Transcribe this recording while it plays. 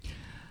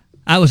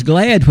I was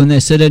glad when they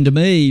said unto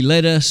me,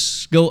 let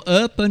us go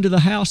up unto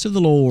the house of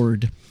the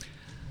Lord.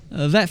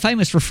 That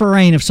famous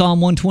refrain of Psalm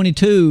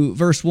 122,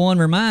 verse 1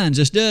 reminds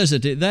us,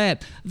 doesn't it,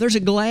 that there's a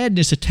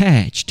gladness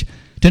attached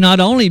to not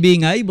only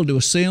being able to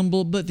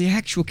assemble, but the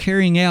actual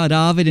carrying out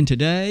of it. And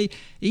today,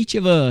 each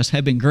of us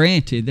have been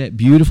granted that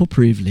beautiful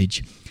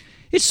privilege.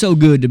 It's so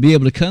good to be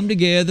able to come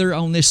together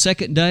on this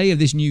second day of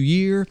this new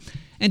year,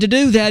 and to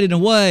do that in a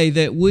way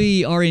that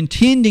we are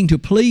intending to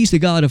please the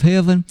God of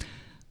heaven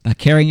by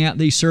carrying out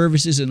these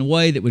services in a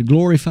way that would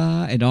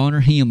glorify and honor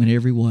Him in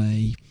every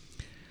way.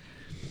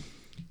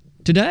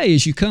 Today,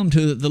 as you come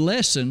to the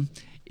lesson,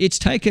 it's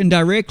taken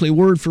directly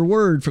word for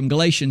word from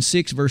Galatians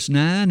 6, verse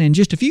 9, and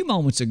just a few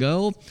moments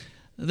ago,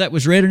 that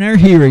was read in our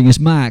hearing as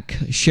Mike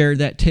shared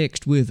that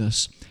text with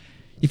us.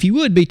 If you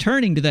would be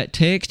turning to that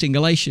text in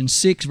Galatians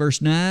 6,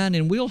 verse 9,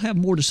 and we'll have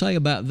more to say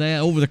about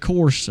that over the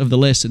course of the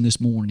lesson this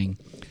morning.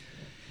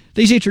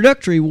 These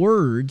introductory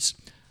words,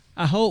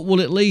 I hope, will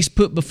at least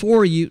put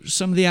before you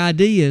some of the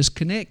ideas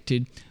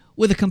connected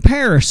with a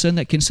comparison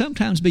that can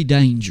sometimes be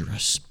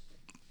dangerous.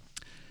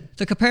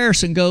 The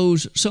comparison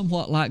goes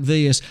somewhat like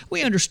this.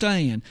 We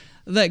understand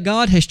that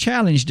God has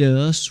challenged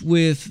us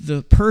with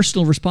the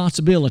personal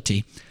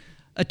responsibility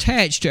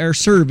attached to our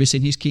service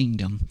in His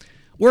kingdom.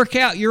 Work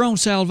out your own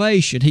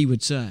salvation, He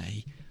would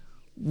say,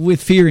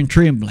 with fear and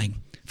trembling.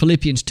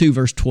 Philippians 2,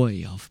 verse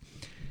 12.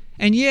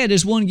 And yet,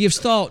 as one gives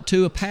thought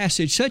to a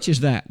passage such as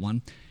that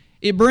one,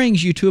 it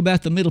brings you to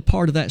about the middle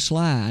part of that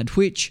slide,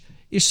 which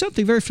is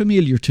something very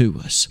familiar to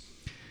us.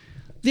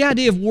 The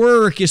idea of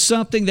work is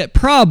something that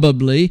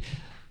probably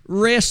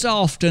rests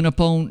often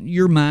upon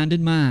your mind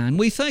and mine.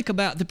 We think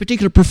about the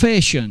particular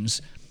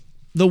professions,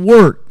 the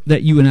work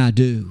that you and I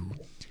do.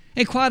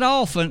 And quite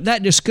often,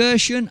 that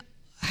discussion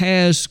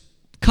has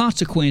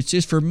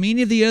consequences for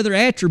many of the other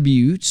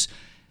attributes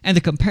and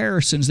the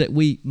comparisons that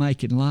we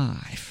make in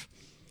life.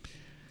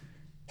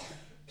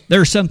 There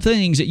are some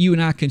things that you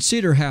and I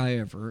consider,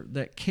 however,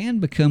 that can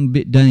become a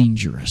bit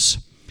dangerous.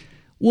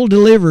 We'll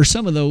deliver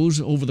some of those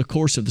over the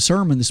course of the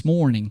sermon this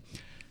morning.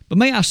 But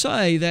may I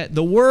say that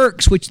the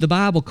works which the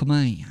Bible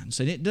commands,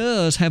 and it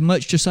does have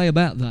much to say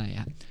about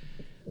that,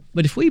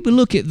 but if we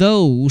look at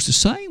those the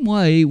same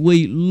way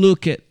we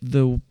look at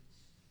the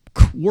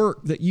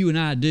work that you and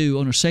I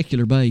do on a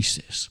secular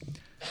basis,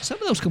 some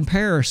of those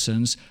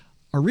comparisons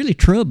are really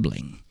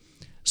troubling.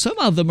 Some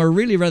of them are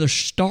really rather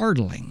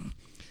startling.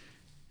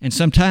 And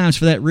sometimes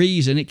for that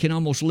reason, it can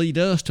almost lead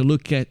us to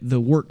look at the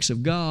works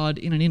of God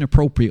in an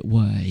inappropriate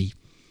way.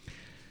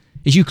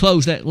 As you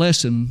close that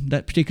lesson,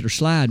 that particular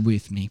slide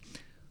with me,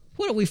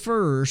 why don't we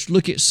first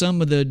look at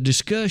some of the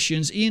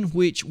discussions in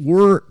which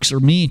works are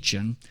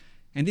mentioned,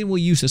 and then we'll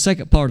use the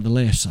second part of the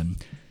lesson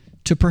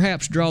to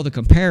perhaps draw the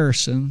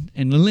comparison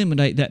and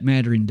eliminate that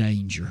matter in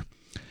danger.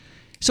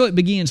 So it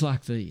begins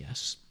like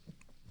this.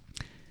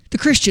 The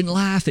Christian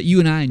life that you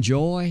and I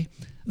enjoy,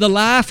 the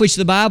life which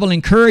the Bible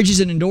encourages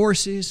and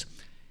endorses,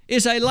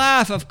 is a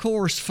life, of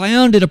course,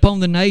 founded upon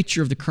the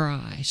nature of the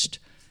Christ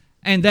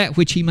and that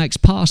which He makes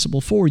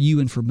possible for you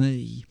and for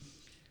me.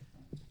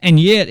 And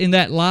yet, in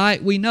that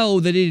light, we know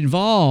that it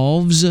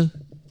involves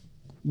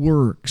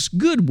works,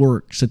 good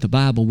works that the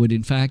Bible would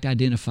in fact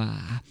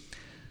identify.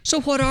 So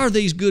what are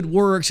these good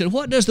works, and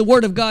what does the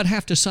Word of God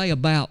have to say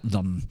about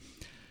them?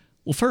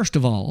 Well, first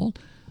of all,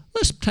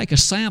 let's take a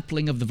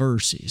sampling of the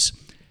verses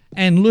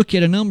and look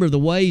at a number of the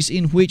ways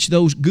in which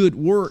those good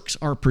works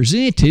are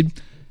presented,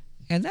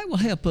 and that will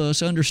help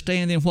us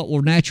understand then what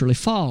will naturally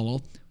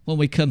follow when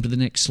we come to the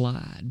next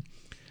slide.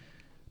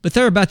 But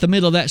there about the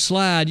middle of that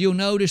slide, you'll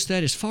notice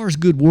that as far as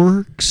good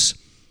works,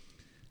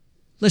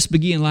 let's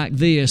begin like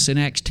this in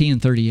Acts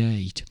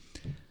 10:38.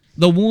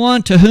 The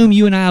one to whom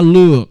you and I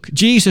look,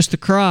 Jesus the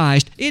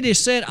Christ, it is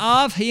said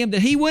of Him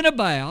that He went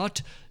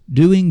about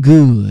doing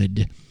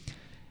good.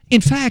 In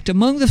fact,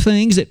 among the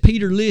things that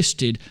Peter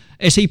listed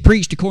as he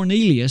preached to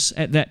Cornelius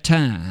at that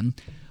time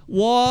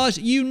was,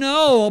 you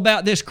know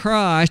about this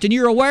Christ, and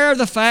you're aware of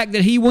the fact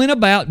that He went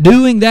about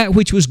doing that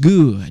which was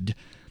good.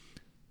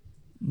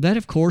 That,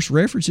 of course,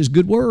 references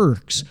good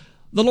works.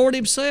 The Lord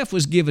Himself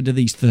was given to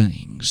these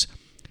things.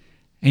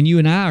 And you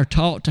and I are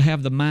taught to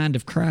have the mind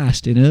of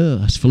Christ in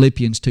us,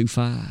 Philippians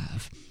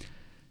 2:5.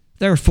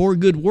 Therefore,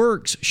 good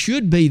works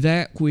should be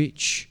that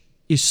which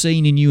is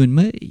seen in you and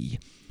me.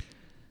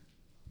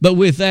 But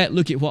with that,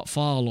 look at what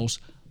follows.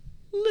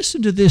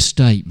 Listen to this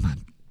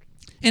statement.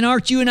 And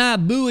aren't you and I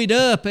buoyed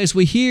up as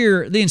we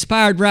hear the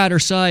inspired writer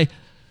say,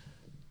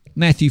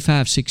 Matthew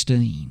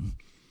 5:16,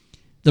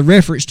 the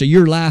reference to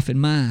your life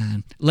and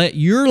mine, let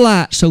your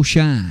light so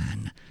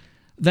shine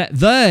that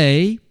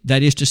they,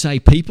 that is to say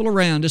people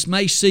around us,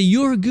 may see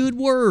your good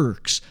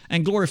works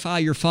and glorify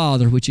your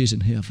Father which is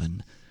in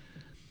heaven.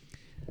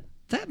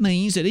 That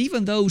means that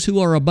even those who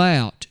are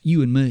about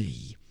you and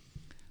me,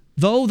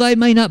 though they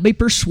may not be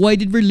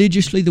persuaded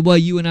religiously the way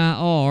you and I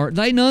are,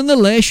 they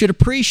nonetheless should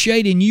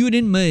appreciate in you and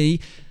in me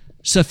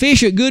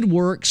sufficient good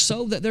works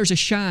so that there's a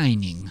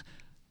shining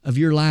of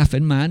your life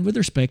and mine with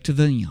respect to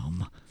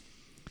them.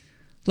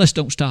 Let's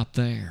don't stop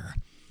there.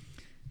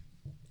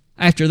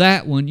 After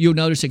that one, you'll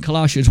notice in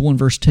Colossians 1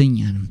 verse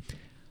 10,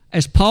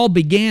 as Paul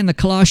began the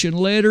Colossian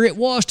letter, it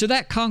was to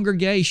that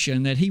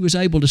congregation that he was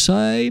able to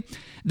say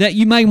that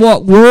you may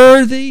walk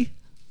worthy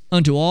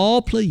unto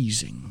all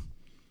pleasing.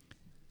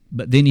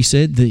 But then he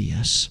said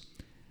this,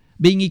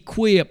 being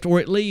equipped, or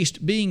at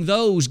least being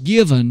those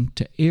given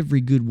to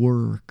every good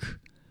work.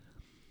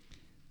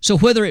 So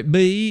whether it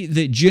be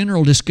the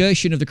general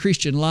discussion of the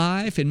Christian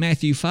life in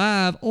Matthew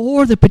 5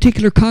 or the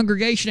particular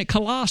congregation at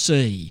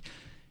Colossae,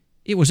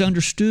 it was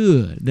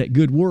understood that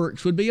good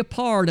works would be a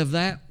part of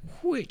that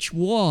which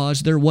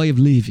was their way of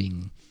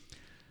living.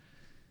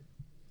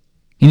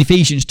 In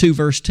Ephesians 2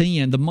 verse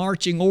 10, the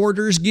marching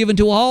orders given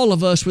to all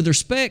of us with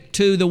respect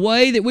to the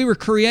way that we were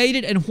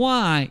created and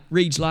why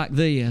reads like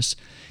this.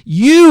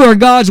 You are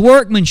God's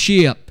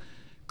workmanship,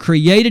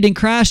 created in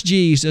Christ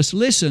Jesus,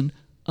 listen,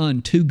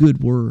 unto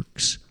good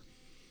works.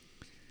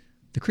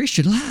 The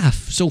Christian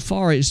life, so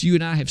far as you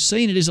and I have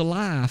seen it, is a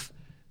life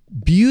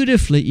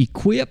beautifully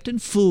equipped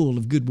and full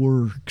of good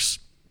works.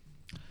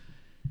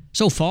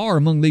 So far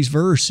among these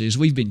verses,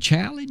 we've been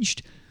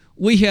challenged,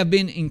 we have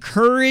been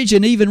encouraged,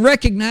 and even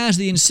recognized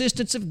the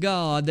insistence of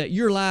God that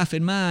your life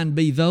and mine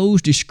be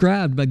those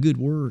described by good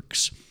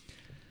works.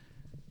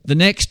 The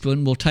next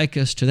one will take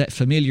us to that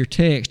familiar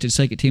text in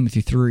 2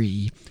 Timothy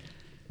 3.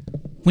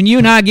 When you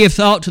and I give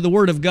thought to the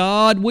Word of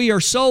God, we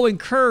are so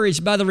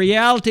encouraged by the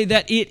reality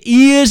that it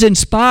is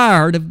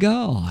inspired of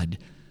God.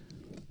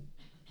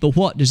 But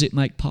what does it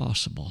make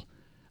possible?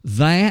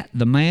 That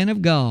the man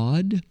of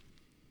God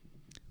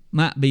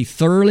might be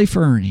thoroughly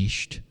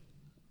furnished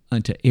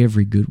unto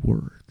every good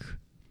work.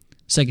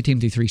 2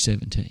 Timothy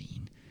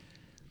 3:17.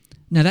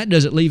 Now that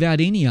doesn't leave out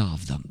any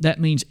of them.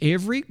 That means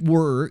every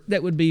work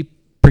that would be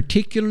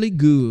particularly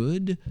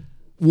good,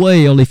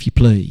 well, if you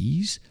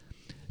please,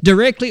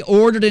 directly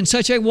ordered in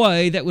such a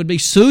way that would be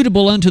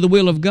suitable unto the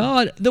will of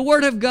God, the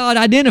Word of God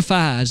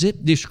identifies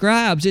it,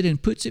 describes it,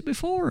 and puts it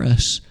before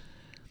us.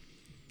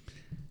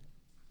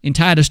 In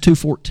Titus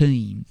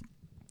 2:14,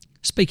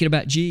 speaking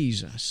about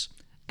Jesus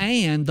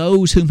and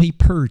those whom He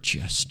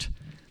purchased,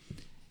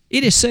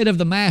 it is said of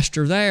the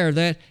Master there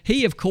that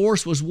He, of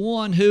course, was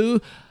one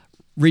who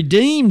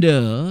redeemed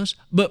us,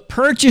 but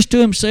purchased to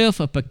Himself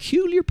a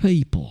peculiar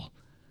people.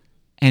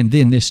 And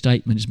then this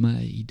statement is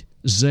made,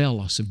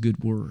 zealous of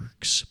good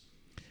works.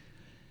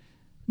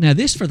 Now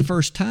this for the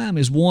first time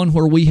is one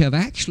where we have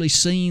actually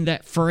seen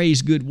that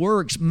phrase good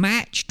works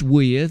matched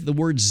with the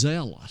word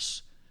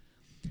zealous.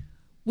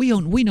 We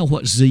know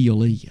what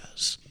zeal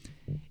is.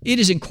 It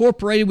is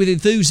incorporated with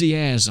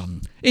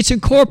enthusiasm. It's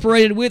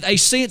incorporated with a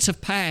sense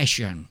of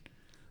passion.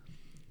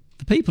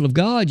 The people of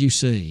God, you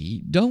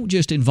see, don't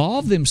just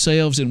involve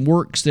themselves in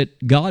works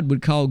that God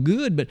would call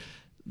good, but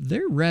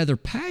they're rather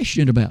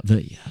passionate about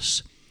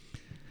this.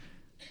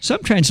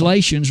 Some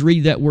translations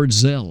read that word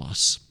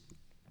zealous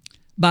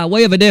by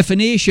way of a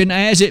definition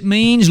as it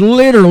means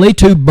literally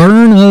to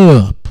burn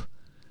up.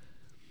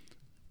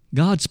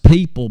 God's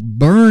people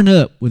burn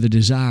up with a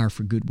desire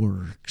for good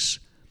works.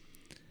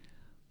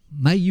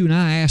 May you and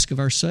I ask of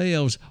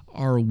ourselves,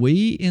 are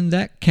we in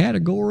that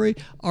category?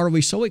 Are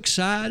we so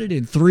excited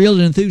and thrilled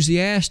and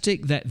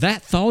enthusiastic that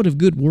that thought of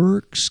good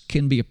works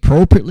can be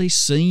appropriately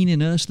seen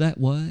in us that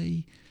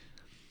way?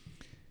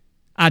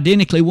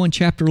 Identically, one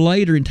chapter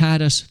later in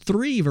Titus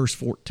 3, verse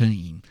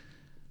 14,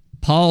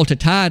 Paul to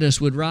Titus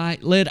would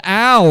write, let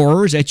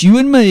ours, that's you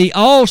and me,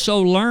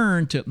 also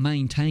learn to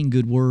maintain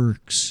good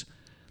works.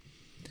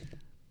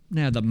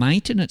 Now, the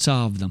maintenance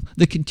of them,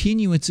 the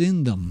continuance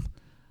in them,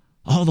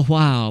 all the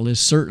while is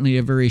certainly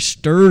a very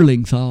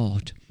sterling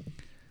thought.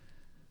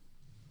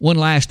 One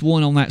last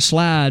one on that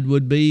slide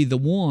would be the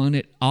one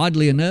that,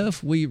 oddly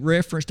enough, we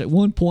referenced at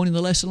one point in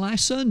the lesson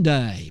last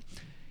Sunday.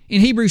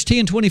 In Hebrews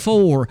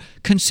 10:24,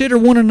 consider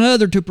one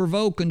another to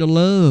provoke unto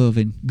love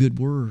and good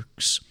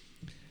works.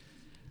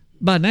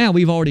 By now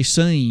we've already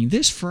seen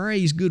this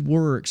phrase good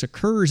works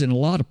occurs in a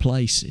lot of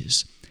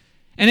places.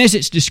 And as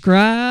it's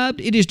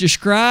described, it is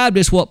described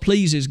as what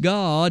pleases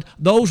God,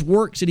 those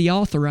works that He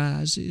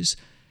authorizes,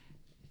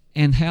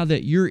 and how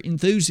that your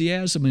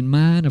enthusiasm and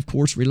mine, of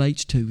course,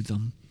 relates to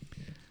them.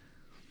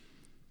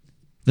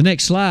 The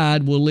next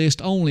slide will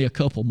list only a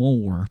couple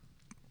more.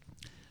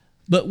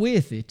 But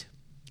with it,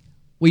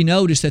 we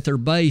notice that they're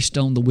based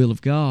on the will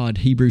of God,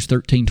 Hebrews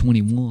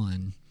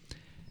 13:21.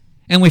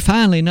 And we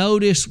finally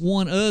notice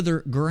one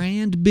other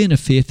grand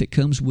benefit that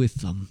comes with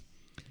them.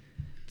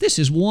 This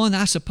is one,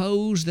 I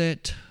suppose,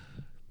 that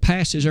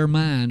passes our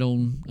mind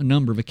on a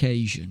number of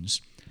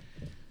occasions.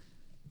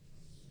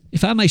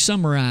 If I may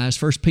summarize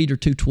 1 Peter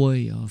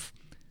 2:12,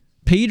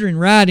 Peter, in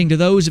writing to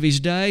those of his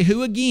day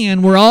who,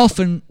 again, were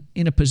often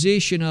in a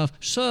position of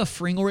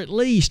suffering or at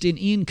least in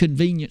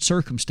inconvenient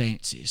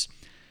circumstances,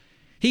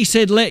 he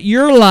said, let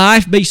your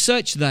life be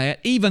such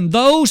that even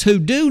those who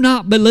do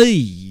not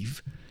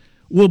believe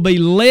will be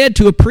led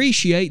to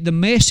appreciate the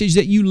message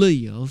that you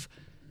live,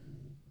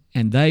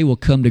 and they will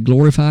come to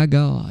glorify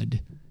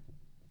God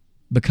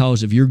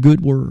because of your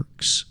good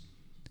works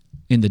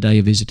in the day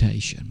of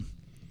visitation.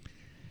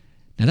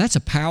 Now that's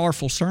a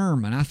powerful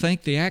sermon. I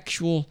think the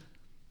actual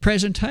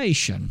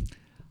presentation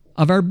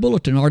of our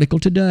bulletin article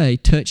today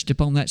touched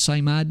upon that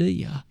same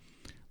idea.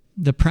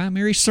 The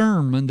primary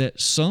sermon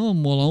that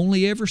some will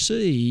only ever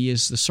see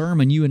is the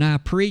sermon you and I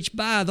preach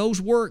by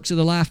those works of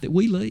the life that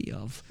we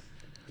live.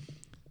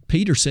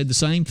 Peter said the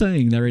same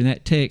thing there in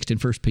that text in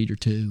 1 Peter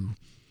 2.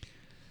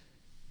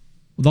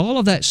 With all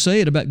of that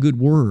said about good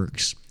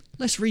works,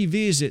 let's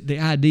revisit the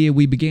idea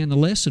we began the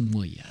lesson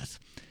with.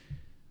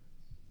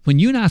 When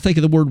you and I think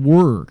of the word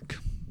work,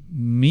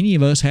 many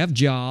of us have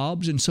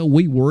jobs, and so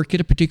we work at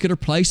a particular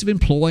place of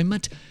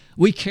employment.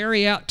 We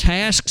carry out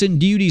tasks and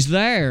duties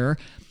there.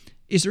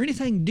 Is there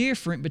anything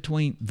different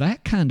between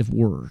that kind of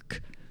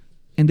work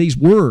and these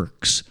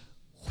works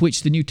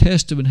which the New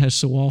Testament has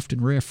so often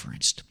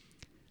referenced?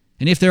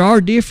 And if there are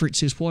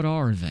differences, what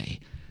are they?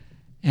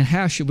 And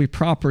how should we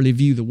properly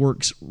view the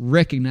works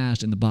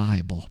recognized in the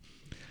Bible?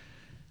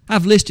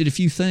 I've listed a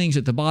few things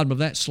at the bottom of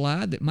that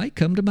slide that may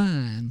come to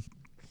mind.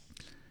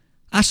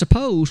 I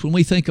suppose when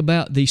we think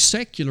about the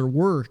secular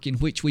work in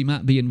which we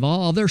might be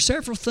involved, there are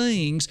several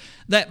things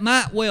that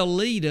might well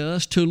lead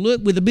us to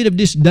look with a bit of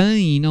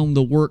disdain on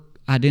the work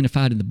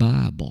identified in the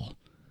Bible.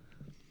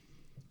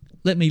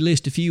 Let me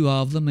list a few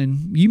of them,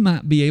 and you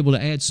might be able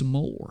to add some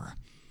more.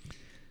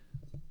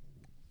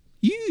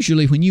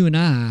 Usually when you and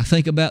I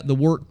think about the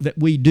work that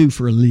we do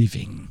for a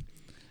living,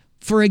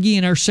 for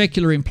again our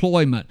secular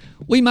employment,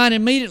 we might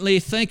immediately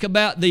think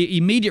about the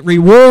immediate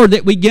reward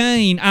that we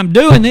gain. I'm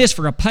doing this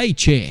for a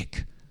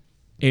paycheck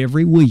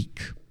every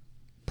week,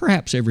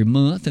 perhaps every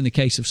month in the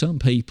case of some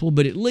people,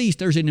 but at least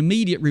there's an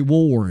immediate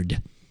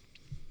reward.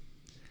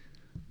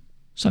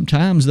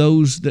 Sometimes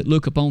those that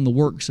look upon the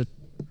works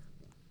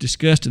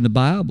discussed in the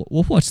Bible,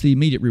 well, what's the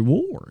immediate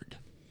reward?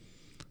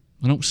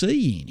 I don't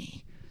see any.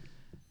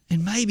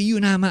 And maybe you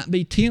and I might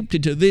be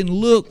tempted to then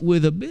look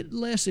with a bit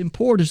less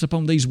importance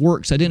upon these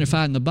works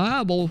identified in the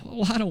Bible.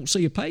 Well, I don't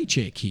see a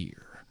paycheck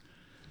here.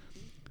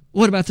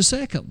 What about the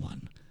second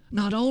one?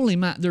 Not only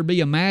might there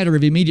be a matter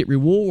of immediate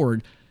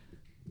reward,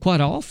 quite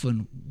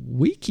often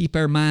we keep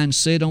our minds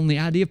set on the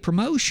idea of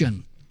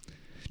promotion,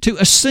 to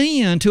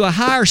ascend to a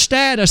higher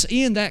status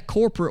in that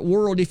corporate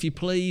world, if you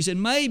please, and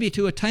maybe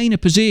to attain a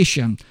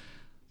position,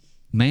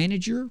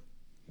 manager,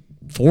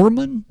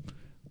 foreman,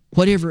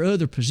 whatever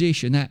other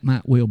position that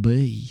might well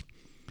be.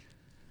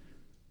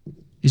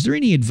 Is there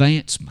any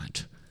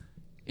advancement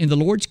in the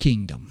Lord's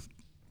kingdom?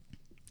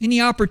 Any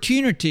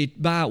opportunity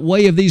by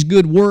way of these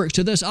good works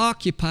to thus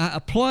occupy a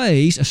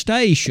place, a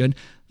station,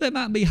 that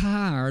might be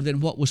higher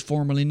than what was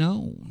formerly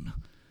known?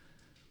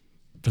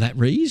 For that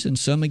reason,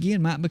 some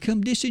again might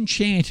become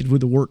disenchanted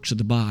with the works of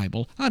the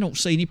Bible. I don't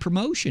see any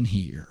promotion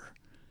here.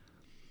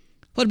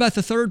 What about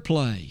the third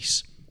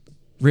place?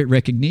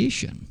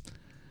 Recognition.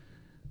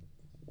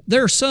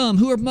 There are some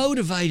who are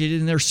motivated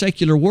in their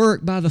secular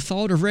work by the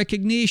thought of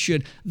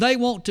recognition. They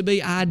want to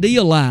be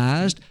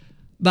idealized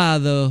by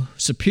the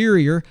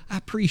superior. I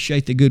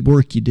appreciate the good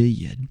work you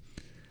did.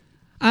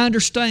 I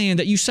understand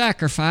that you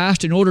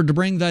sacrificed in order to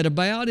bring that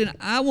about, and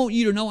I want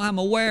you to know I'm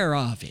aware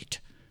of it.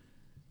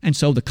 And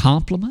so the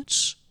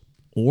compliments,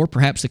 or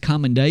perhaps the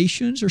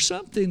commendations, are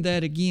something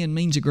that, again,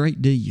 means a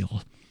great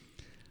deal.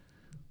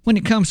 When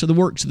it comes to the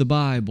works of the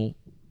Bible,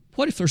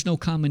 what if there's no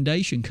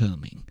commendation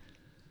coming?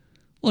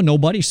 Well,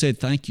 nobody said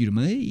thank you to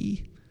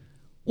me.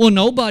 Well,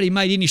 nobody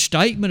made any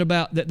statement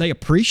about that they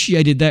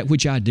appreciated that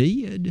which I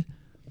did.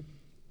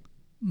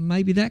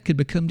 Maybe that could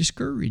become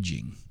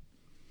discouraging.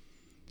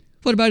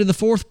 What about in the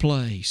fourth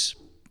place?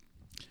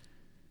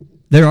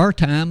 There are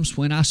times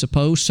when I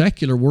suppose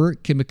secular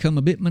work can become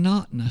a bit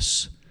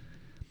monotonous,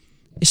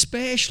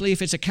 especially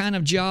if it's a kind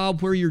of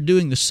job where you're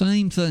doing the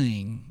same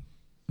thing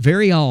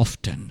very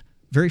often,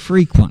 very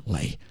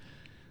frequently.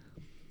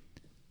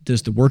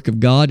 Does the work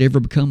of God ever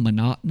become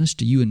monotonous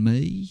to you and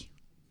me?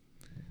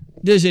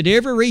 Does it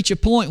ever reach a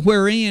point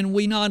wherein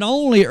we not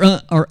only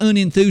are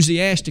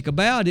unenthusiastic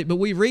about it, but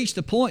we reach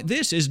the point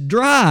this is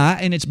dry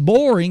and it's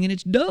boring and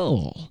it's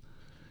dull?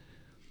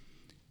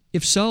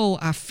 If so,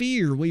 I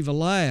fear we've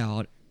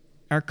allowed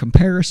our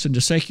comparison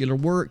to secular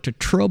work to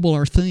trouble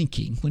our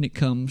thinking when it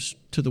comes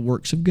to the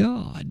works of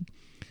God.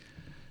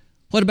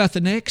 What about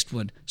the next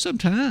one?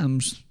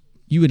 Sometimes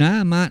you and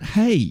I might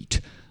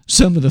hate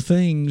some of the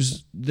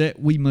things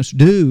that we must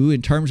do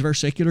in terms of our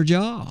secular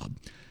job.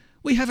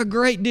 We have a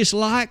great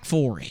dislike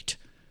for it.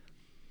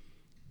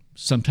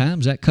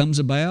 Sometimes that comes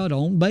about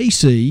on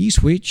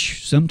bases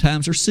which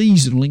sometimes are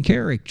seasonal in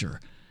character.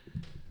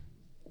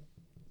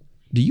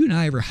 Do you and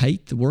I ever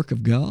hate the work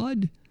of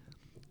God?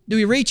 Do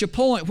we reach a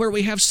point where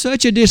we have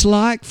such a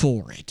dislike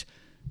for it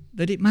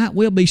that it might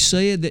well be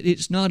said that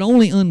it's not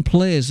only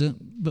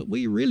unpleasant, but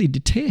we really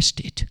detest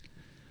it?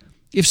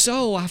 If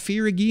so, I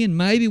fear again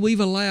maybe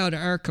we've allowed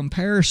our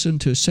comparison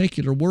to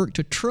secular work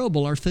to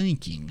trouble our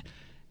thinking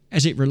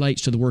as it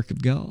relates to the work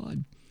of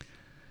God.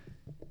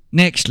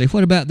 Nextly,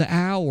 what about the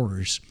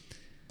hours?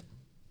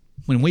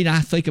 When we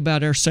think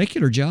about our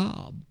secular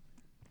job,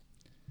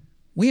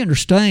 we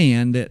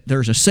understand that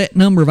there's a set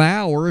number of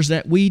hours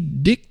that we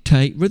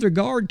dictate with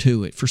regard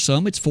to it. For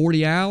some, it's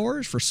 40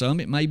 hours. For some,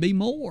 it may be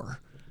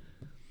more.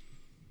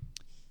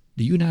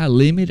 Do you and I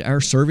limit our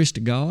service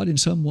to God in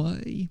some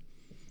way?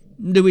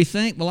 Do we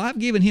think, well, I've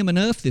given Him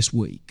enough this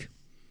week.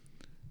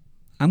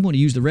 I'm going to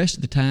use the rest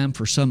of the time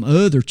for some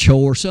other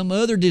chore, some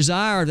other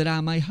desire that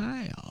I may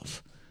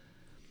have.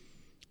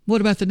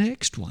 What about the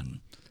next one?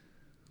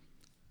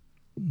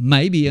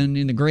 Maybe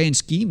in the grand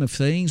scheme of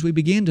things, we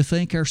begin to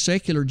think our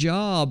secular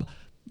job,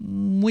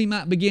 we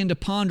might begin to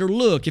ponder,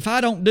 look, if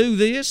I don't do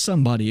this,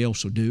 somebody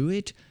else will do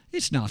it.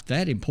 It's not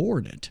that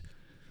important.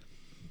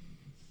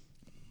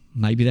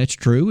 Maybe that's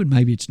true and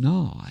maybe it's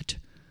not.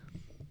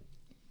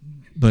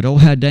 But oh,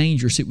 how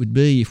dangerous it would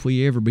be if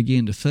we ever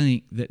begin to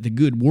think that the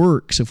good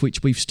works of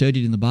which we've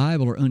studied in the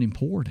Bible are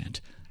unimportant,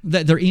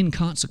 that they're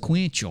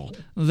inconsequential,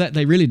 that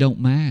they really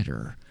don't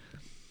matter.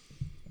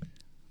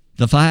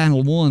 The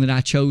final one that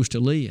I chose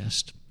to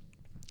list.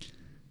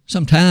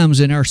 Sometimes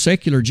in our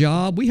secular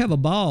job, we have a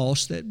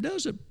boss that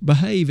doesn't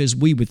behave as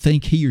we would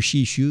think he or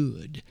she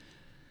should.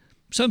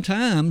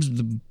 Sometimes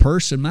the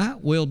person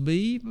might well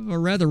be a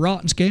rather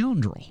rotten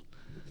scoundrel,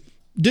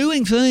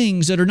 doing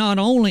things that are not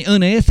only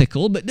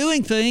unethical, but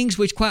doing things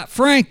which, quite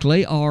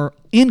frankly, are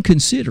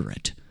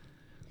inconsiderate.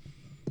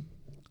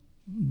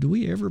 Do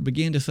we ever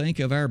begin to think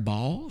of our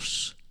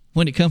boss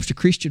when it comes to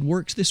Christian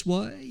works this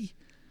way?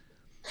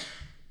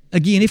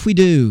 Again, if we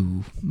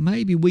do,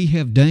 maybe we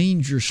have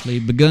dangerously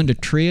begun to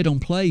tread on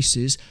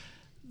places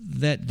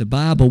that the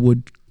Bible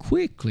would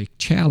quickly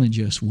challenge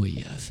us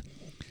with.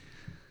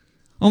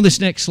 On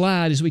this next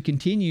slide, as we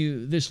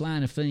continue this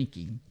line of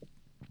thinking,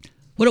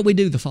 why don't we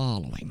do the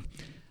following?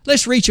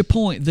 Let's reach a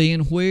point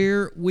then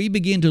where we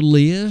begin to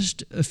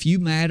list a few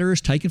matters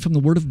taken from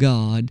the Word of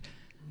God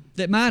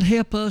that might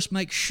help us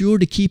make sure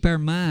to keep our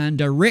mind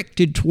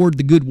directed toward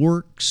the good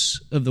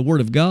works of the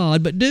Word of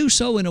God, but do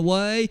so in a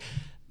way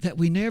that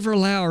we never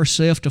allow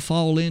ourselves to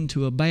fall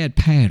into a bad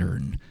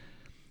pattern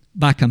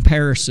by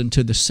comparison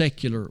to the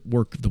secular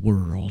work of the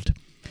world.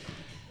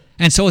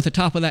 And so at the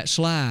top of that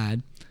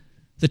slide,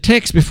 the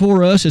text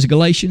before us is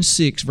Galatians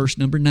 6, verse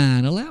number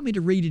 9. Allow me to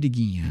read it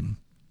again.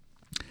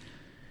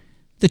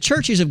 The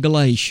churches of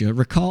Galatia,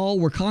 recall,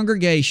 were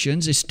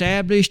congregations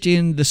established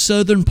in the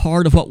southern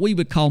part of what we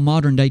would call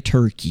modern-day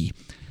Turkey.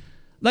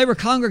 They were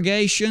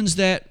congregations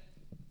that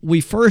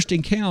we first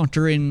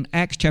encounter in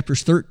Acts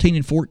chapters 13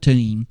 and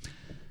 14.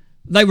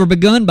 They were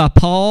begun by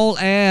Paul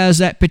as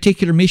that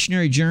particular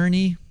missionary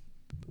journey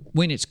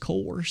went its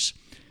course.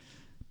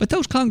 But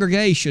those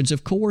congregations,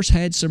 of course,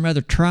 had some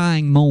rather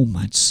trying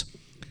moments.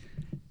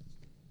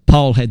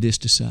 Paul had this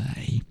to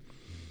say,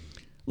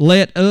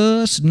 "Let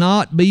us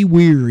not be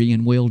weary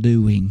in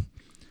well-doing,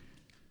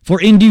 for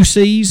in due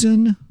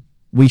season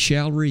we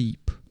shall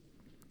reap,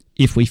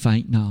 if we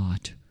faint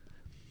not."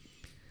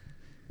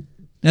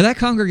 Now that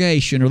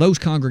congregation, or those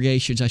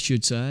congregations I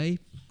should say,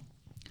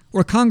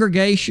 were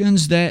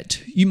congregations that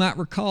you might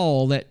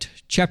recall that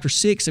chapter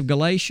 6 of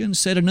Galatians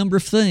said a number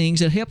of things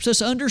that helps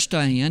us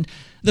understand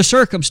the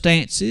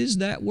circumstances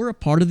that were a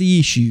part of the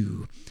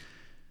issue.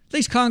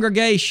 These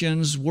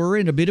congregations were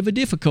in a bit of a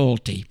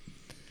difficulty.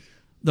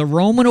 The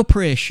Roman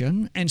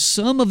oppression and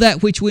some of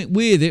that which went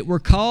with it were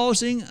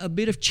causing a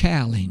bit of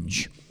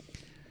challenge.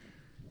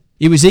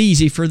 It was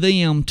easy for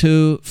them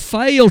to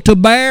fail to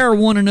bear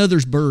one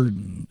another's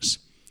burdens.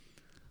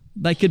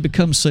 They could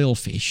become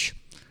selfish.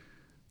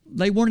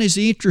 They weren't as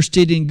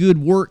interested in good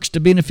works to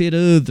benefit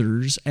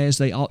others as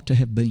they ought to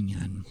have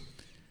been.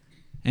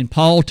 And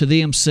Paul to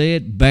them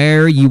said,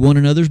 "Bear ye one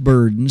another's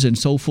burdens, and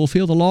so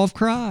fulfill the law of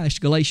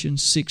Christ,"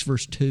 Galatians 6,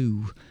 verse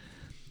 2.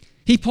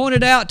 He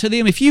pointed out to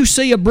them, if you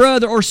see a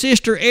brother or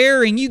sister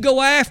erring, you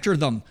go after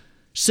them,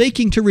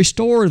 seeking to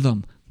restore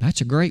them. That's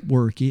a great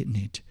work, isn't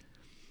it?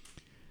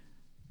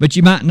 But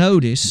you might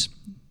notice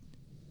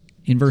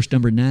in verse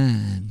number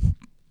 9,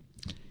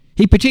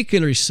 he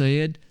particularly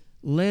said,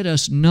 "Let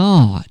us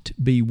not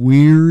be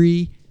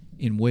weary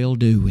in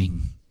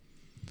well-doing."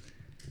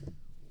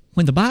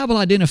 When the Bible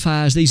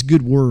identifies these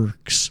good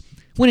works,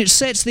 when it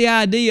sets the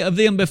idea of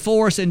them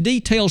before us and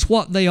details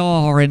what they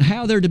are and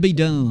how they're to be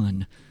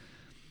done,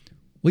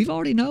 we've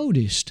already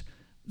noticed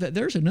that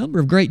there's a number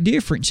of great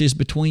differences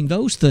between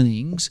those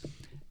things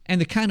and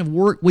the kind of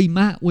work we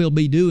might well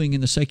be doing in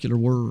the secular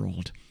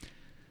world.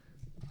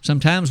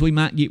 Sometimes we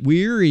might get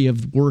weary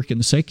of work in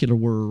the secular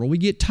world. We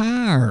get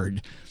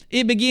tired.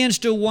 It begins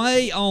to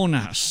weigh on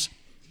us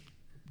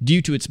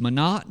due to its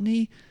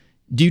monotony,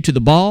 due to the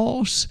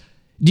boss,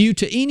 due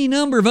to any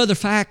number of other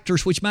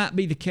factors which might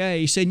be the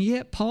case. And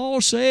yet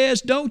Paul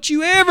says, don't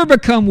you ever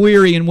become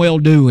weary in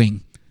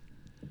well-doing.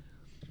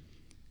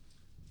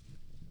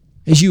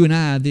 As you and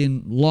I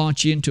then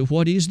launch into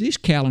what is this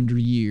calendar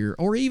year,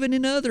 or even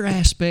in other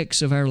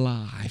aspects of our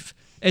life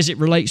as it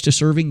relates to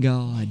serving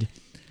God,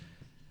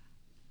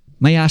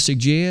 may I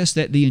suggest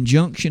that the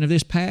injunction of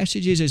this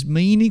passage is as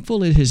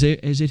meaningful as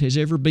it has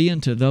ever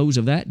been to those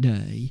of that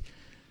day.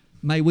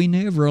 May we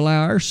never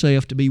allow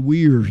ourselves to be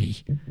weary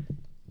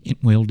in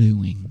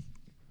well-doing.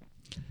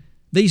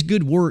 These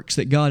good works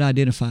that God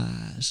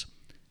identifies,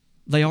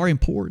 they are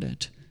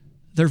important.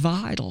 They're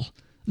vital.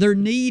 They're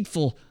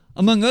needful,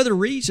 among other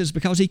reasons,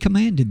 because He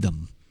commanded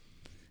them.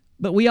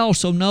 but we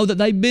also know that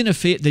they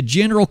benefit the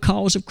general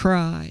cause of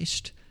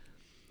Christ.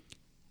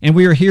 And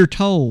we are here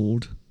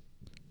told,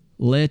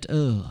 let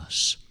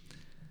us.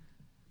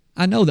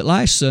 I know that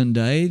last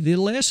Sunday the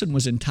lesson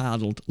was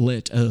entitled,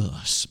 Let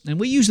Us. And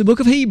we used the book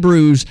of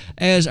Hebrews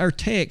as our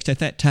text at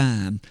that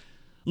time,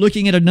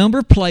 looking at a number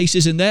of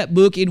places in that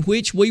book in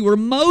which we were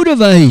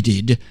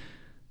motivated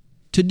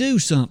to do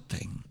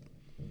something.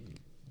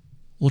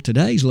 Well,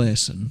 today's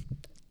lesson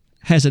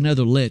has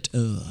another let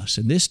us,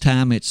 and this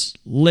time it's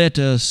let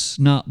us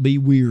not be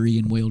weary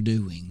in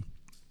well-doing.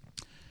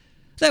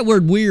 That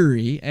word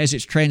weary, as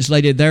it's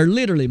translated there,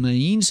 literally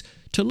means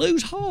to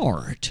lose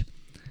heart,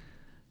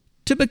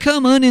 to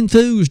become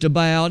unenthused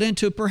about, and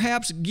to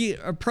perhaps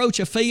approach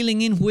a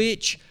feeling in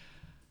which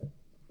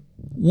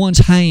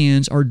one's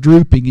hands are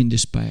drooping in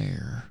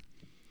despair.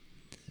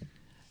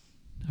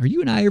 Are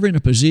you and I ever in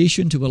a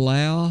position to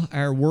allow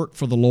our work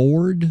for the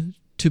Lord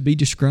to be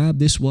described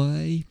this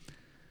way?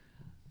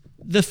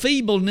 The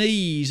feeble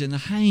knees and the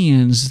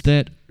hands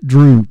that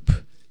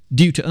droop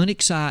due to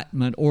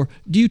unexcitement or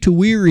due to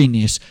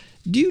weariness,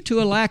 due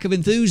to a lack of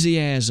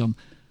enthusiasm.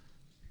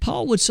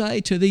 Paul would say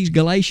to these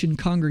Galatian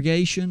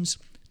congregations,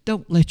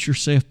 don't let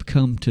yourself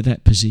come to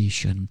that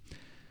position.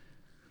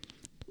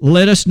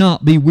 Let us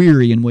not be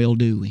weary in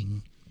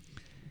well-doing.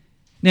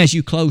 Now, as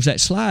you close that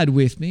slide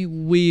with me,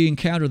 we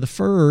encounter the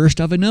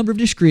first of a number of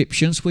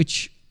descriptions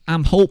which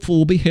I'm hopeful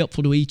will be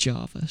helpful to each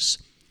of us.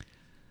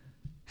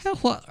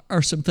 What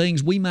are some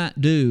things we might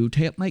do to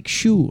help make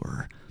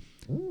sure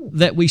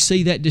that we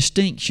see that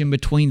distinction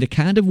between the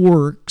kind of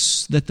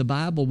works that the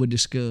Bible would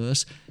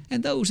discuss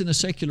and those in the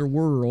secular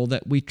world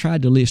that we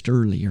tried to list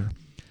earlier?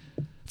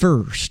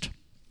 First,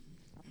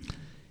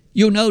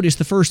 you'll notice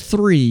the first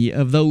three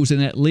of those in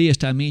that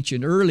list I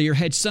mentioned earlier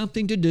had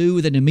something to do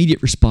with an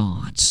immediate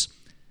response.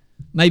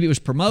 Maybe it was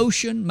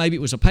promotion, maybe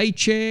it was a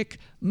paycheck,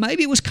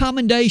 maybe it was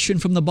commendation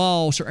from the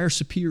boss or our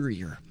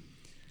superior.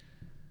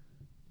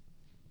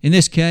 In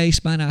this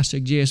case, might I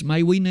suggest,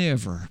 may we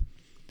never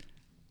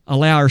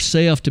allow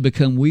ourselves to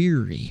become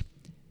weary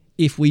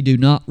if we do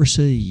not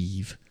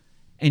receive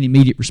an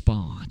immediate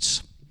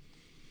response.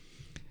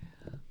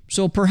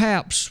 So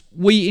perhaps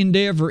we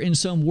endeavor in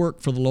some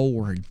work for the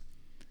Lord,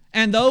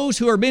 and those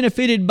who are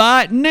benefited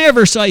by it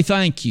never say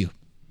thank you.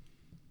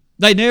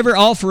 They never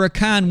offer a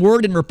kind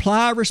word in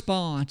reply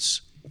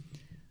response.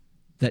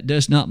 That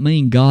does not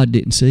mean God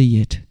didn't see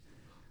it.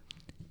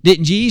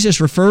 Didn't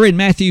Jesus refer in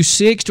Matthew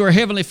 6 to our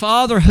Heavenly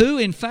Father, who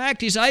in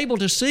fact is able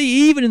to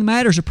see even in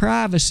matters of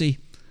privacy?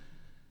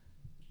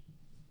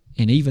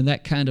 And even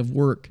that kind of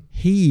work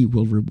He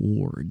will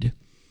reward.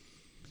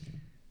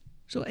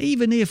 So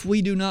even if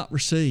we do not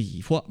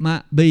receive what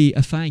might be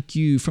a thank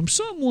you from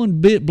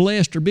someone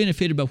blessed or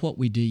benefited by what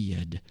we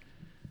did,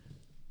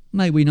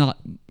 may we not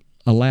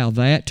allow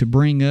that to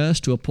bring us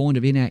to a point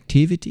of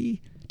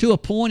inactivity, to a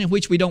point in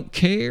which we don't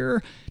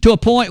care, to a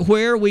point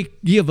where we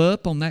give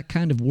up on that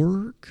kind of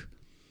work.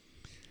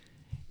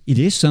 It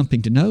is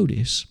something to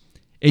notice.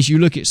 As you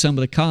look at some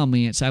of the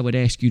comments I would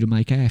ask you to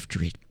make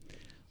after it.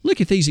 Look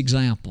at these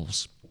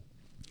examples.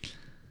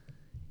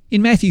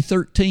 In Matthew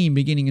 13,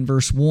 beginning in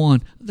verse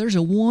 1, there's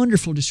a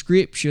wonderful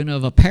description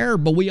of a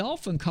parable we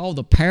often call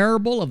the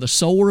parable of the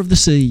sower of the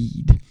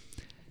seed.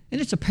 And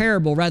it's a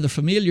parable rather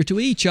familiar to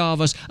each of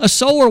us. A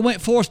sower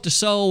went forth to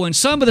sow, and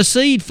some of the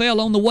seed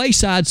fell on the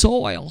wayside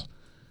soil.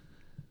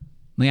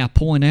 May I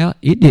point out,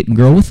 it didn't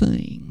grow a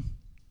thing.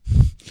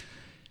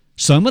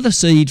 Some of the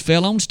seed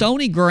fell on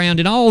stony ground,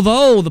 and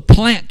although the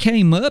plant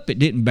came up, it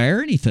didn't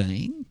bear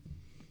anything.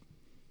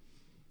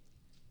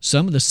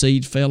 Some of the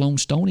seed fell on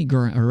stony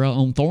ground or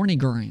on thorny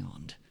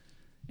ground,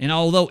 and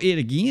although it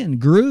again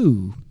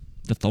grew,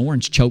 the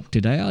thorns choked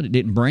it out. It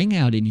didn't bring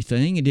out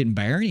anything. It didn't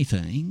bear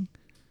anything.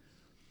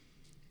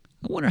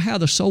 I wonder how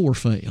the sower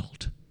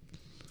felt.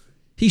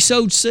 He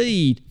sowed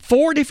seed.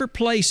 4 different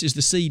places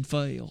the seed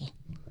fell.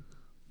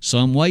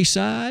 Some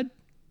wayside,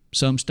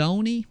 some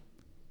stony,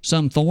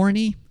 some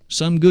thorny,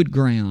 some good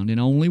ground, and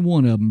only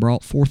one of them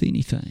brought forth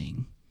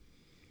anything.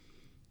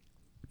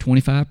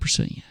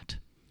 25%.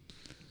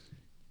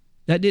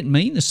 That didn't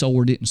mean the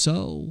sower didn't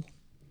sow.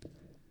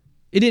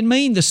 It didn't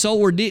mean the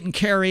sower didn't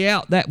carry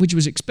out that which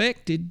was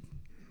expected,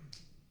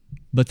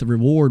 but the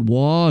reward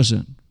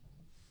wasn't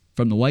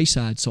from the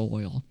wayside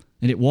soil,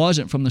 and it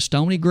wasn't from the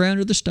stony ground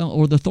or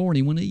the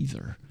thorny one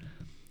either.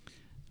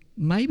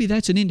 Maybe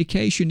that's an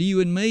indication to you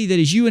and me that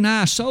as you and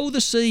I sow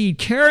the seed,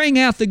 carrying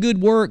out the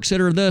good works that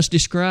are thus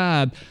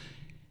described,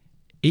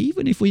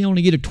 even if we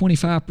only get a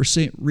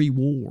 25%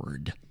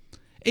 reward,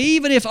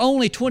 even if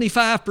only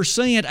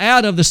 25%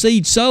 out of the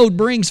seed sowed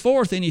brings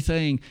forth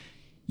anything,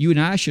 you and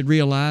I should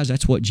realize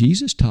that's what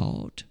Jesus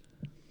taught.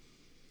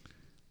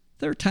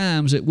 There are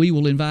times that we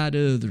will invite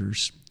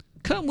others.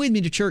 Come with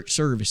me to church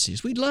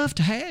services. We'd love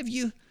to have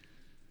you.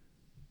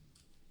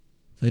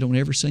 They don't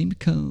ever seem to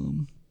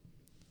come.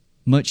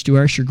 Much to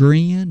our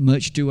chagrin,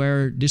 much to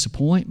our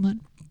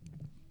disappointment.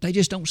 They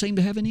just don't seem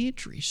to have an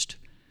interest.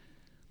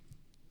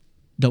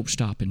 Don't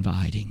stop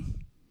inviting.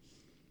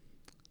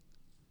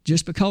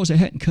 Just because they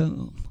hadn't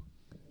come,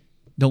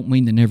 don't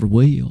mean they never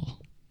will.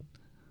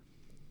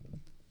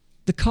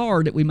 The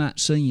card that we might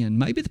send,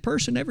 maybe the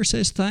person never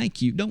says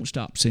thank you. Don't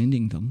stop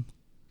sending them.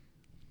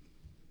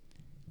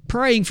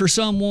 Praying for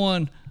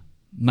someone,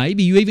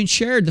 maybe you even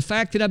shared the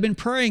fact that I've been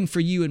praying for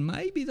you, and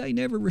maybe they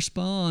never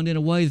respond in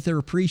a way that they're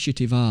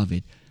appreciative of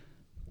it.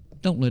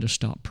 Don't let us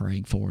stop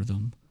praying for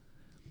them.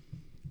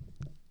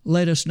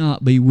 Let us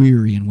not be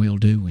weary in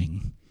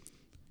well-doing.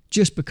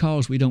 Just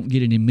because we don't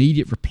get an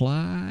immediate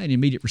reply, an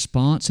immediate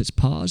response that's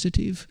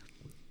positive.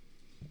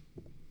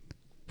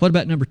 What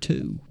about number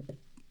 2?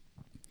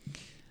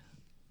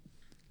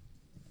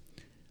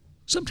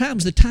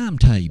 Sometimes the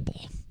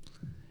timetable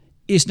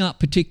is not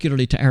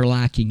particularly to our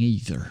liking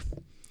either.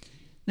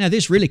 Now,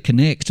 this really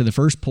connects to the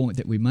first point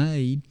that we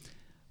made,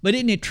 but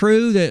isn't it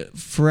true that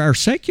for our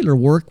secular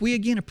work, we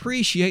again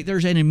appreciate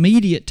there's an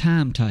immediate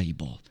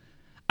timetable?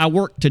 I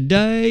work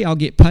today, I'll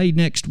get paid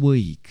next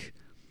week.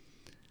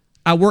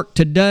 I work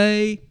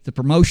today, the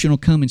promotion will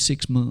come in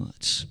 6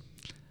 months.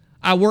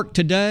 I work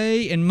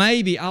today, and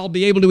maybe I'll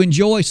be able to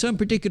enjoy some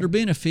particular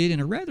benefit in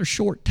a rather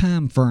short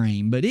time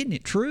frame. But isn't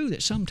it true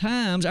that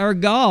sometimes our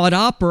God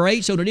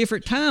operates on a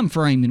different time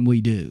frame than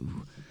we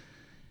do?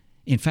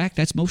 In fact,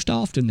 that's most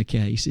often the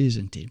case,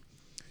 isn't it?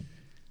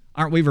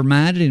 Aren't we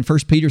reminded in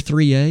 1 Peter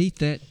 3:8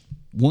 that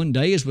one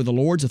day is with the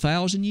Lord's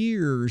 1,000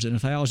 years, and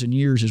 1,000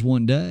 years is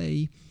one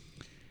day?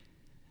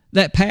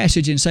 That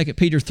passage in 2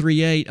 Peter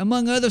 3:8,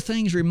 among other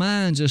things,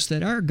 reminds us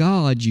that our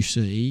God, you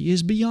see,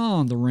 is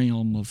beyond the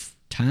realm of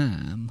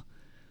time.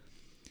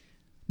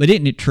 But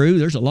isn't it true?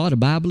 There's a lot of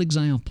Bible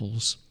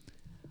examples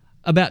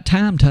about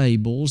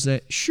timetables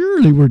that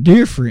surely were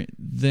different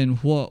than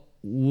what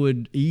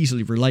would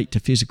easily relate to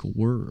physical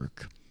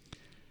work.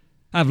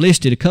 I've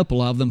listed a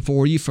couple of them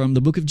for you from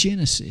the book of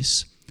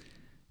Genesis.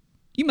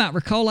 You might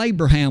recall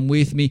Abraham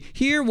with me.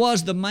 Here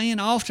was the man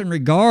often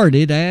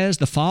regarded as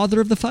the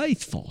father of the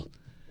faithful.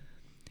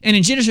 And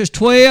in Genesis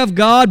 12,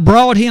 God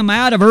brought him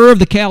out of Ur of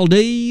the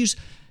Chaldees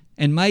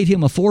and made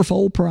him a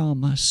fourfold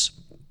promise.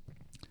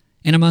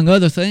 And among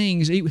other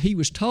things, he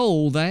was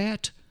told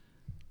that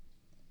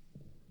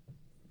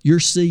your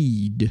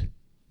seed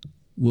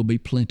will be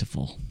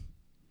plentiful.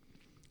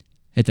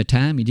 At the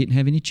time, he didn't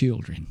have any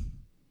children.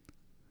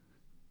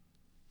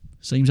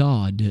 Seems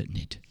odd, doesn't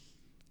it?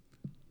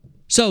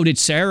 So did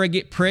Sarah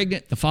get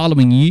pregnant the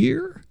following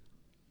year?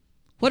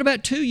 What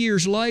about 2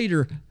 years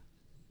later?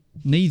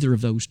 Neither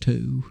of those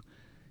two.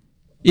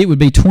 It would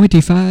be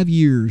 25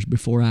 years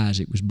before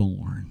Isaac was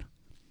born.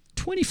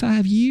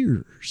 25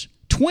 years.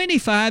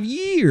 25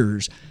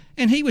 years.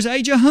 And he was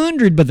age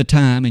 100 by the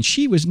time, and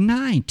she was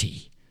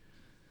 90.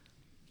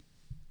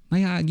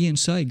 May I again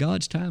say,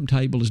 God's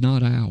timetable is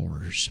not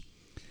ours.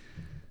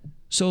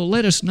 So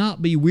let us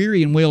not be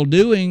weary in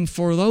well-doing,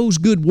 for those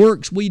good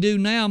works we do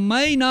now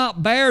may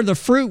not bear the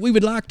fruit we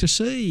would like to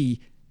see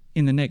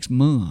in the next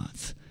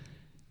month.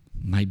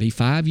 It may be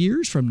 5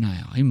 years from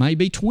now. It may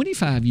be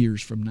 25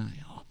 years from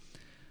now.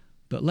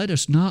 But let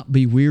us not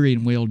be weary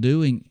in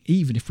well-doing,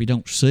 even if we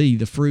don't see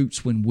the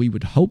fruits when we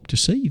would hope to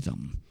see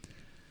them.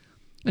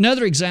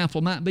 Another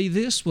example might be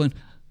this one,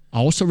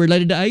 also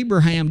related to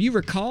Abraham. Do you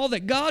recall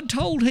that God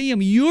told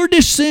him, your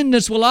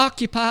descendants will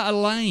occupy a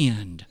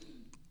land?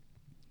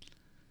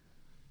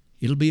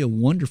 It'll be a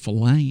wonderful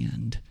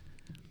land.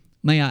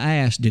 May I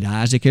ask, did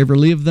Isaac ever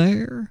live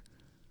there?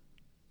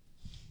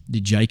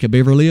 Did Jacob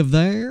ever live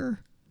there?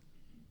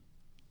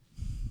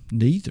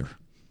 Neither.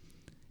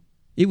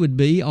 It would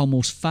be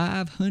almost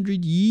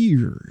 500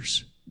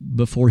 years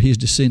before his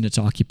descendants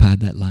occupied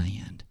that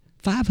land.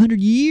 500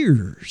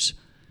 years.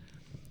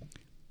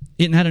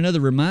 Isn't that another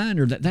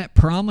reminder that that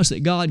promise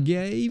that God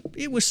gave,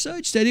 it was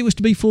such that it was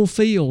to be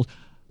fulfilled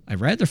a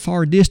rather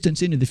far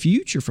distance into the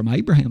future from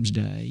Abraham's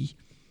day?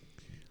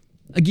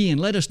 Again,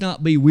 let us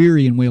not be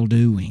weary in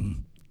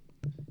well-doing.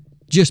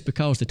 Just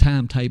because the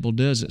timetable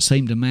doesn't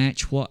seem to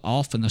match what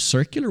often the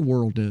secular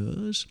world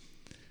does.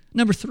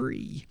 Number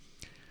 3,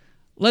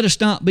 let us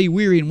not be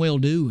weary in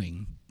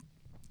well-doing.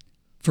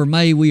 For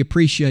may we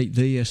appreciate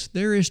this,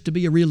 there is to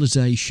be a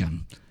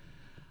realization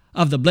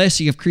of the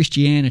blessing of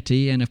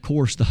Christianity and, of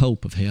course, the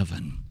hope of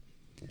heaven.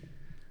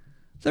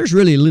 There's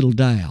really little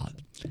doubt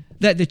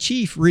that the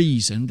chief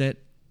reason that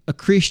a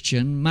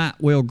Christian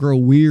might well grow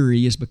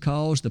weary is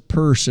because the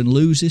person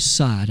loses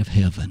sight of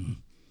heaven.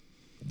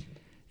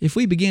 If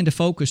we begin to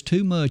focus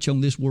too much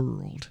on this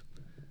world,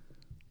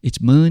 its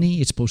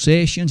money, its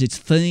possessions, its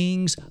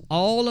things,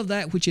 all of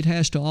that which it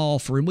has to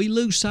offer, and we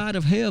lose sight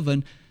of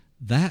heaven,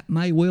 that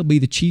may well be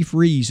the chief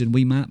reason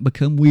we might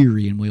become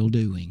weary in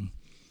well-doing.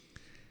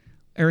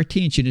 Our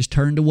attention is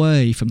turned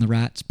away from the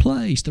right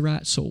place, the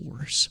right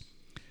source.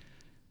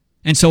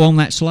 And so on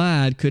that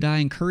slide, could I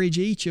encourage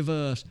each of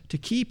us to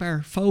keep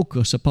our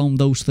focus upon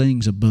those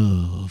things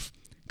above?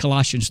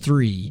 Colossians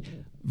 3,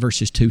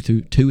 verses 2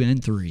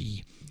 and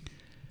 3.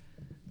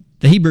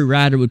 The Hebrew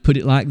writer would put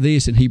it like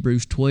this in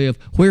Hebrews 12,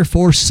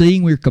 wherefore,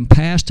 seeing we are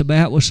compassed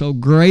about with so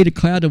great a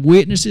cloud of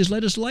witnesses,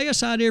 let us lay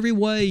aside every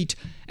weight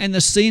and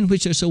the sin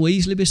which does so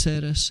easily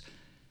beset us,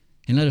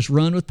 and let us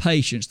run with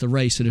patience the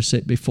race that is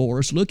set before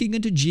us, looking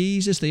unto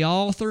Jesus, the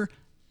author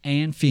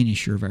and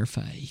finisher of our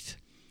faith.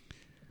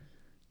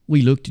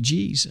 we look to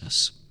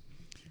Jesus.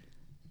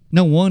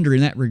 No wonder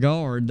in that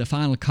regard, the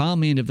final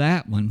comment of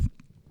that one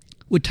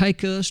would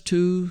take us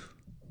to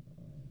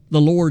the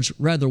Lord's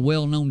rather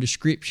well-known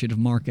description of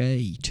Mark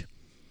 8.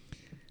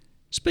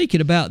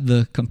 Speaking about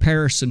the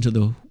comparison to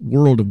the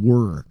world of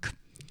work,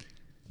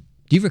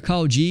 do you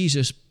recall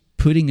Jesus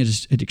putting an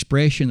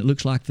expression that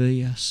looks like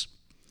this?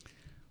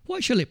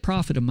 What shall it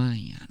profit a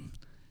man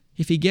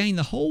if he gain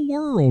the whole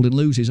world and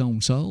lose his own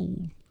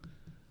soul?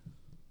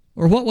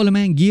 Or what will a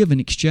man give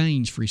in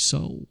exchange for his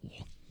soul?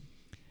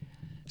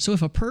 So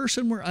if a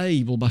person were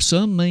able by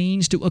some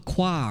means to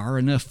acquire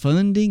enough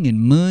funding and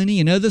money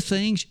and other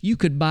things, you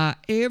could buy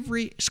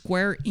every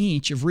square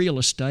inch of real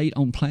estate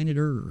on planet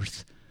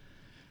Earth.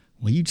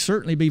 Well, you'd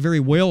certainly be very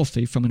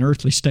wealthy from an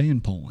earthly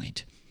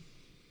standpoint.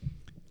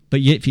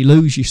 But yet if you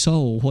lose your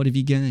soul, what have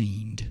you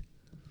gained?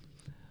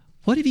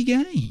 What have you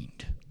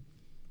gained?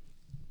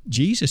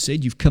 Jesus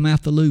said you've come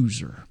out the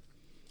loser.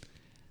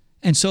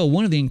 And so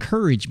one of the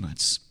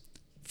encouragements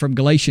from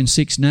Galatians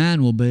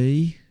 6:9 will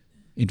be,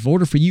 in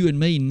order for you and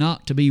me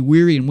not to be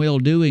weary in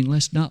well-doing,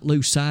 let's not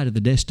lose sight of the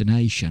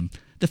destination,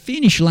 the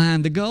finish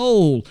line, the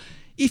goal,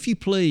 if you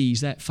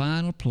please, that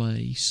final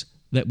place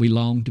that we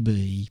long to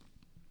be.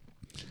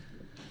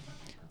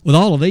 With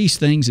all of these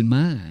things in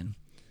mind,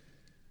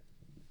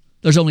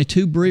 there's only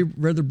two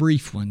rather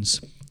brief ones,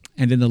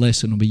 and then the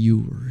lesson will be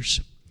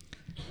yours.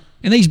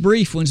 And these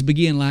brief ones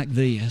begin like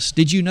this.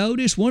 Did you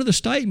notice one of the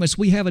statements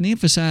we haven't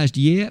emphasized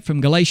yet from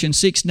Galatians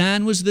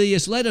 6:9 was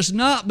this: let us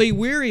not be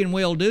weary in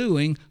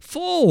well-doing,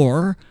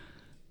 for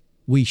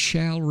we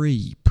shall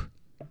reap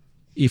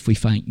if we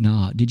faint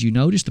not. Did you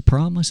notice the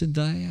promise in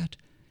that?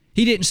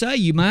 He didn't say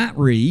you might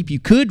reap,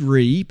 you could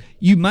reap,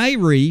 you may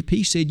reap.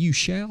 He said you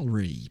shall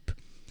reap.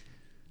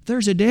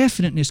 There's a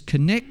definiteness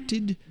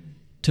connected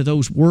to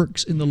those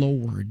works in the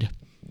Lord.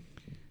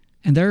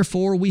 And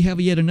therefore, we have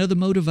yet another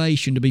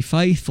motivation to be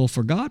faithful,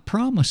 for God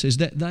promises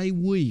that they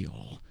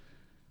will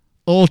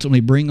ultimately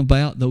bring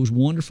about those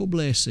wonderful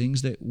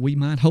blessings that we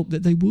might hope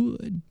that they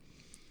would.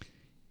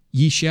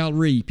 Ye shall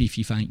reap if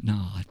ye faint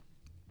not.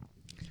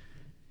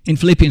 In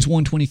Philippians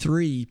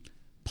 1:23,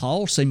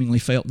 Paul seemingly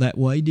felt that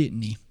way,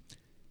 didn't he?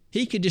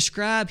 He could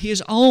describe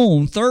his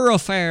own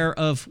thoroughfare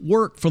of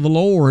work for the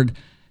Lord,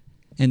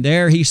 and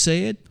there he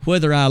said,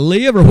 whether I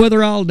live or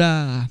whether I'll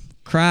die,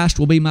 Christ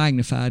will be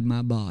magnified in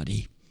my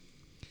body.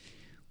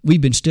 We've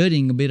been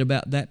studying a bit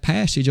about that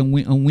passage on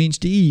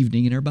Wednesday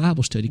evening in our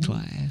Bible study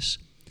class.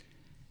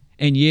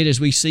 And yet, as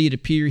we see it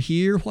appear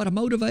here, what a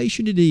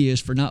motivation it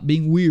is for not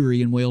being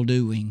weary in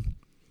well-doing.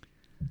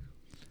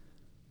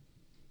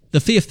 The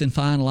fifth and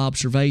final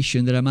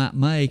observation that I might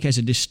make has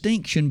a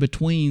distinction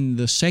between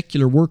the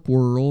secular work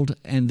world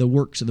and the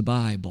works of the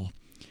Bible,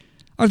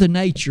 are the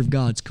nature of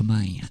God's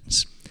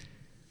commands.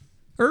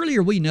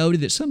 Earlier we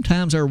noted that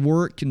sometimes our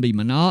work can be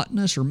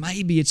monotonous, or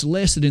maybe it's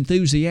less than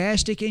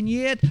enthusiastic, and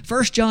yet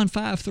 1 John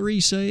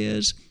 5:3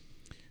 says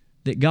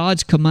that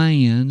God's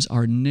commands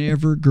are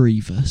never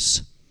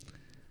grievous.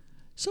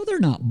 So they're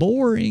not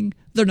boring,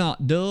 they're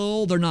not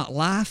dull, they're not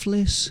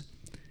lifeless.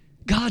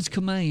 God's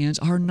commands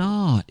are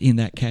not in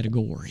that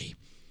category.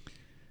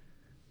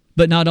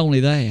 But not only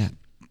that,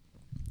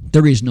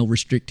 there is no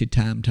restricted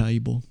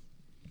timetable.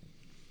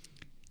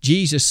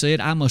 Jesus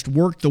said, I must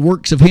work the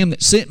works of him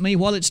that sent me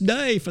while it's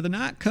day, for the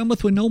night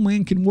cometh when no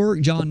man can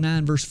work, John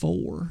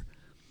 9:4.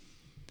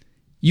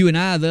 You and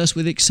I, thus,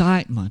 with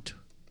excitement,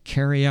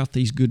 carry out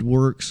these good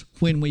works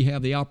when we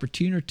have the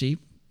opportunity,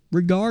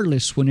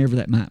 regardless whenever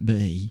that might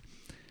be.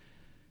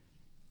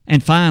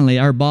 And finally,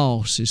 our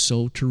boss is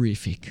so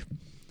terrific.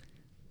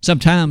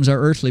 Sometimes our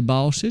earthly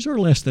bosses are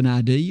less than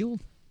ideal.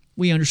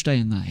 We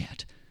understand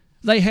that.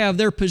 They have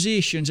their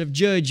positions of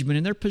judgment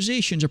and their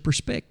positions of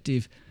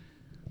perspective.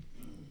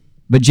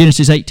 But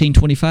Genesis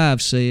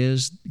 18:25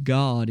 says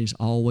God is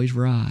always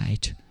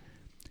right.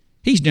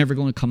 He's never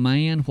going to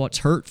command what's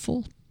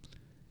hurtful.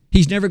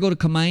 He's never going to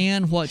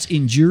command what's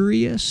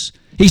injurious.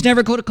 He's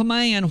never going to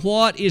command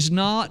what is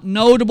not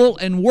notable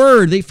and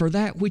worthy for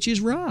that which is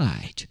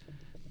right.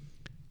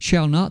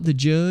 Shall not the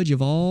judge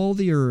of all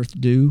the earth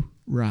do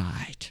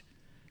right?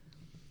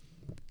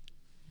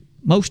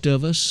 Most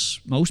of us,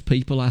 most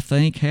people, I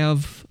think,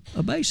 have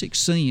a basic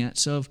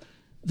sense of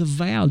the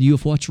value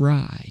of what's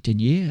right, and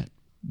yet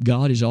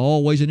God is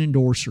always an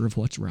endorser of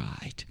what's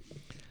right.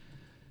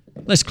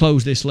 Let's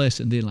close this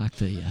lesson then like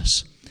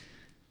this.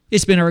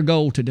 It's been our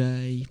goal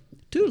today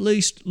to at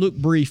least look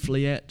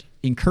briefly at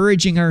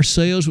encouraging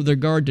ourselves with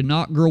regard to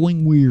not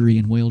growing weary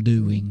in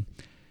well-doing.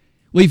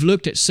 We've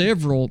looked at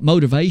several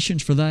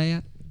motivations for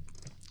that,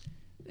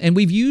 and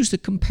we've used the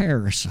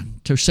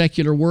comparison to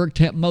secular work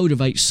to help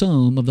motivate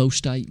some of those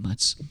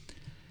statements.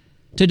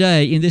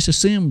 Today, in this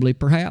assembly,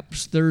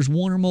 perhaps there's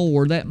one or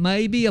more that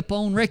maybe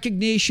upon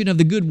recognition of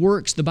the good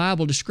works the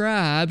Bible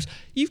describes,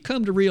 you've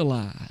come to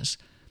realize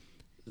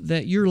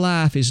that your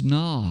life is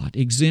not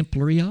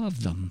exemplary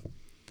of them.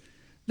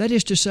 That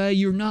is to say,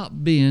 you're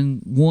not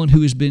being one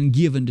who has been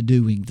given to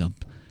doing them.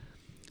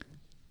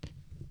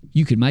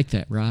 You can make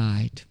that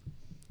right.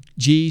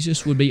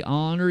 Jesus would be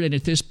honored, and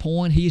at this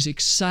point, he is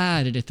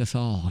excited at the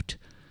thought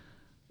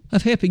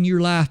of helping your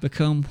life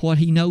become what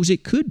He knows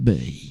it could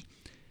be.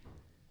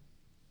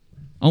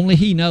 Only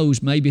He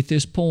knows maybe at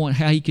this point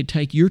how He could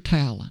take your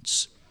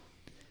talents,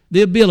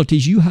 the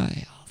abilities you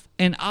have,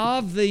 and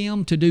of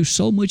them to do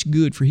so much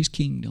good for His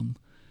kingdom.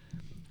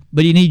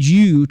 But He needs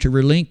you to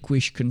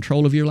relinquish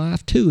control of your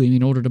life to Him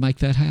in order to make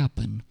that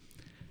happen.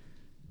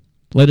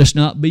 Let us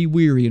not be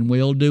weary in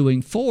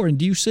well-doing, for in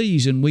due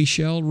season we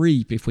shall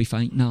reap if we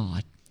faint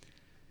not.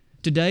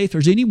 Today, if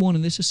there's anyone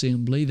in this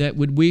assembly that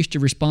would wish to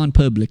respond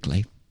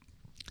publicly,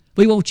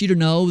 we want you to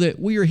know that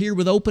we are here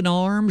with open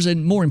arms,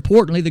 and more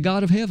importantly, the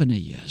God of heaven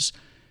is,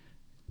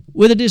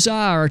 with a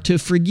desire to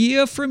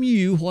forgive from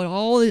you what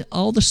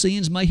all the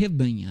sins may have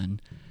been,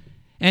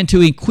 and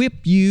to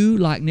equip you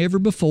like never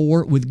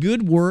before with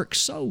good works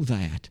so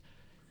that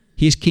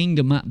His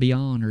kingdom might be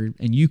honored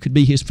and you could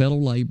be His fellow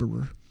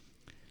laborer.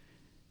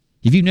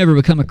 If you've never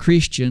become a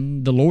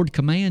Christian, the Lord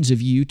commands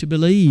of you to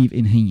believe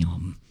in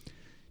Him,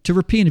 to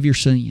repent of your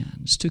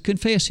sins, to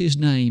confess His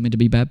name, and to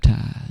be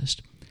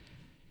baptized.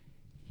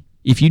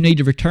 If you need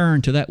to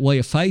return to that way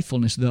of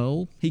faithfulness,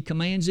 though, He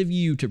commands of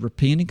you to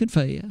repent and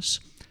confess.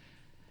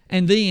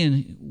 And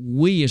then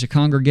we as a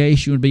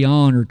congregation would be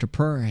honored to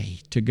pray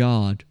to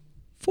God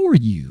for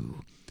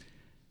you.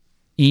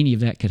 Any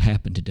of that could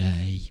happen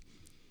today.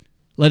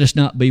 Let us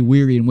not be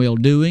weary in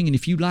well-doing, and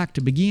if you'd like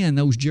to begin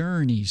those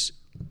journeys,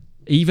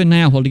 even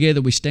now while together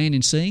we stand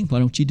and sing, why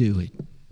don't you do it?